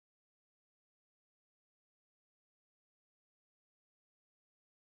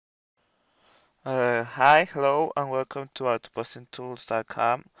Hi, hello, and welcome to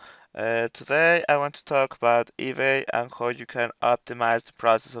autopostingtools.com. Today I want to talk about eBay and how you can optimize the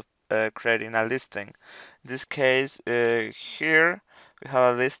process of creating a listing. In this case, here we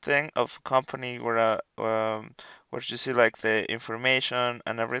have a listing of a company where you see like the information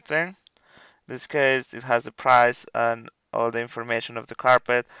and everything. This case, it has the price and all the information of the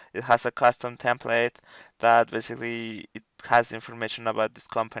carpet. It has a custom template that basically it has information about this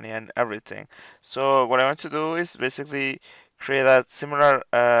company and everything. So what I want to do is basically create a similar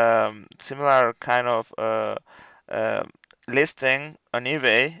kind of um listing on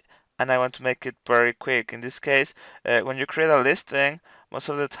eBay, and I want to make it very quick. In this case, when you create a listing, most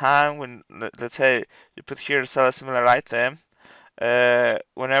of the time when let's say you put here sell a similar item,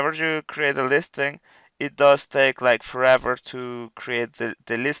 whenever you create a listing, it does take like forever to create the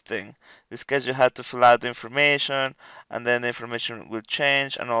listing. In this case, you have to fill out the information, and then the information will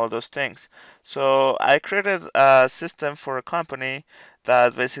change and all those things. So I created a system for a company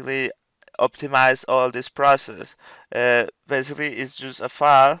that basically optimize all this process. Basically, it's just a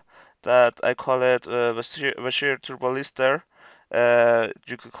file that I call it Bashir Turbo Lister.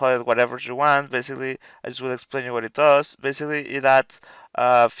 You could call it whatever you want. Basically, I just will explain you what it does. Basically, it adds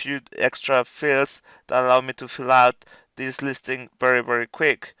a few extra fields that allow me to fill out this listing very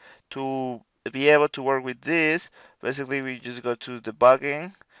quick. To be able to work with this, basically we just go to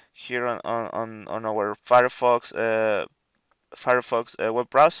debugging here on our Firefox web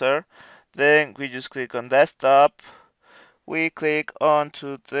browser. Then we just click on desktop. We click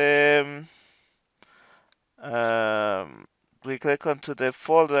onto the um, we click onto the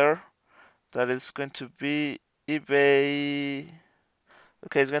folder that is going to be eBay.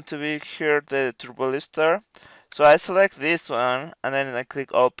 Okay, it's going to be here the TurboLister. So I select this one and then I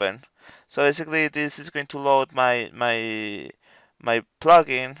click open. So basically this is going to load my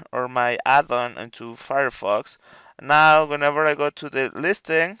plugin or my add-on into Firefox. Now whenever I go to the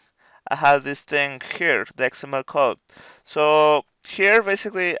listing, I have this thing here, the XML code. So here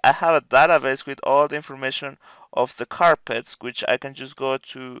basically I have a database with all the information of the carpets, which I can just go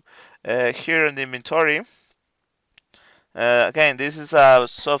to here in the inventory. Again, this is a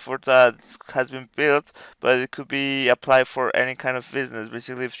software that has been built, but it could be applied for any kind of business.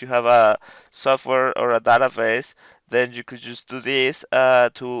 Basically, if you have a software or a database, then you could just do this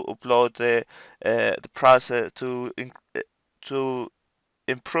to upload the process to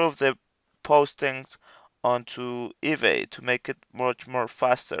improve the postings onto eBay to make it much more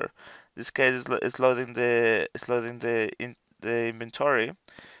faster. This case is loading the inventory.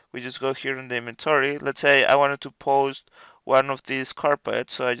 We just go here in the inventory. Let's say I wanted to post one of these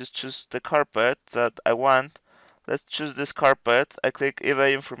carpets, so I just choose the carpet that I want. Let's choose this carpet. I click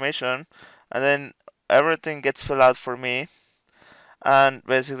eBay information, and then everything gets filled out for me. And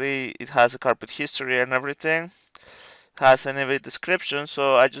basically, it has a carpet history and everything. Has an eBay description,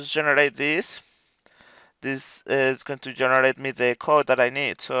 so I just generate this. This is going to generate me the code that I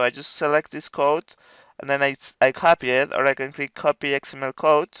need. So I just select this code, and then I copy it, or I can click copy XML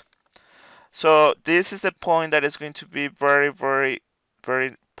code. So this is the point that is going to be very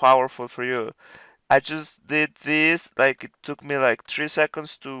powerful for you. I just did this, like it took me like 3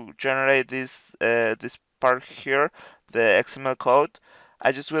 seconds to generate this part here, the XML code.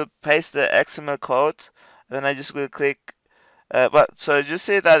 I just will paste the XML code, then I just will click. But so you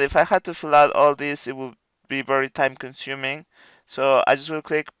see that if I had to fill out all this, it would be very time consuming. So I just will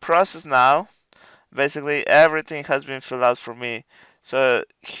click process now. Basically everything has been filled out for me. So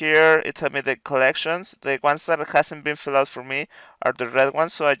here it tells me the collections. The ones that hasn't been filled out for me are the red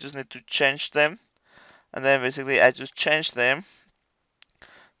ones, so I just need to change them. And then basically I just change them.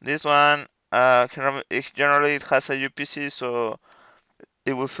 This one, generally it has a UPC, so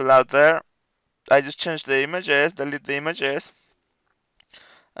it will fill out there. I just change the images, delete the images.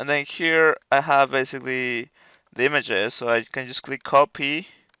 And then here I have basically the images, so I can just click copy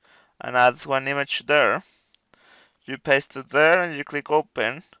and add one image there. You paste it there and you click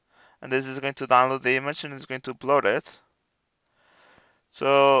open, and this is going to download the image and it's going to upload it.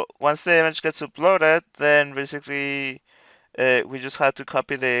 So once the image gets uploaded, then basically we just have to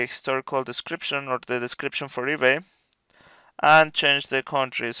copy the historical description or the description for eBay and change the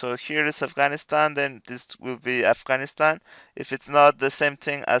country. So here is Afghanistan, then this will be Afghanistan. If it's not the same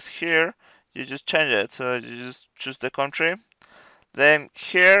thing as here, you just change it. So you just choose the country. Then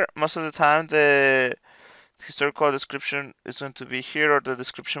here, most of the time, the historical description is going to be here or the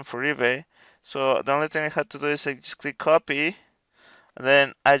description for eBay. So the only thing I had to do is I just click copy, and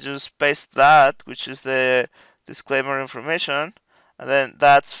then I just paste that, which is the disclaimer information, and then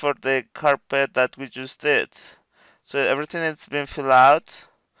that's for the carpet that we just did. So everything has been filled out,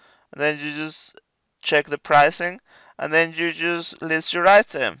 and then you just check the pricing, and then you just list your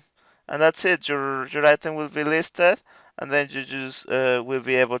item, and that's it. Your item will be listed, and then you just will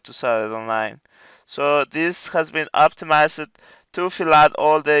be able to sell it online. So this has been optimized to fill out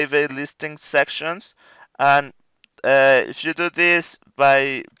all the eBay listing sections, and if you do this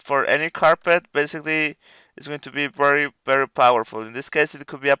by for any carpet, basically it's going to be very powerful. In this case, it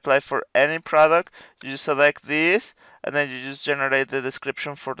could be applied for any product. You just select this, and then you just generate the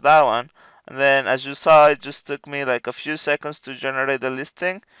description for that one. And then, as you saw, it just took me like a few seconds to generate the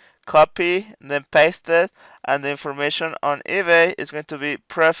listing, copy, and then paste it. And the information on eBay is going to be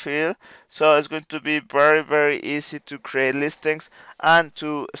pre-filled, so it's going to be very easy to create listings and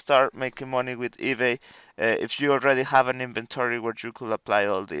to start making money with eBay if you already have an inventory where you could apply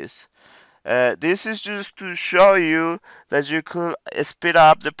all this. This is just to show you that you could speed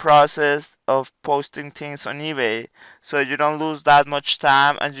up the process of posting things on eBay so you don't lose that much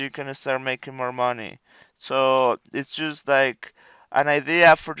time and you can start making more money. So it's just like an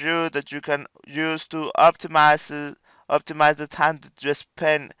idea for you that you can use to optimize the time that you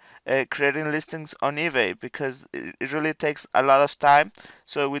spend creating listings on eBay, because it really takes a lot of time.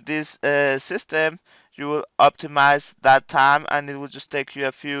 So with this system, you will optimize that time and it will just take you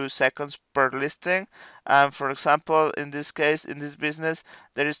a few seconds per listing. And for example, in this case, in this business,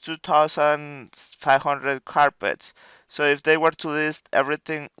 there is 2,500 carpets. So if they were to list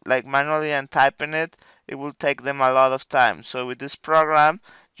everything like manually and typing it, it will take them a lot of time. So with this program,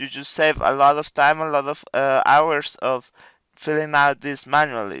 you just save a lot of time, a lot of hours of filling out this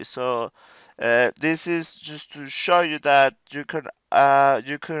manually. So this is just to show you that you can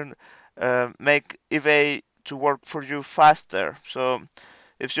make eBay to work for you faster. So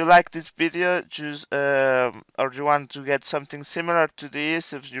if you like this video, just or you want to get something similar to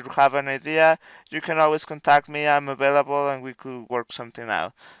this, if you have an idea, you can always contact me. I'm available and we could work something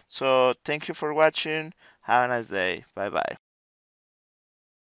out. So thank you for watching. Have a nice day. Bye bye.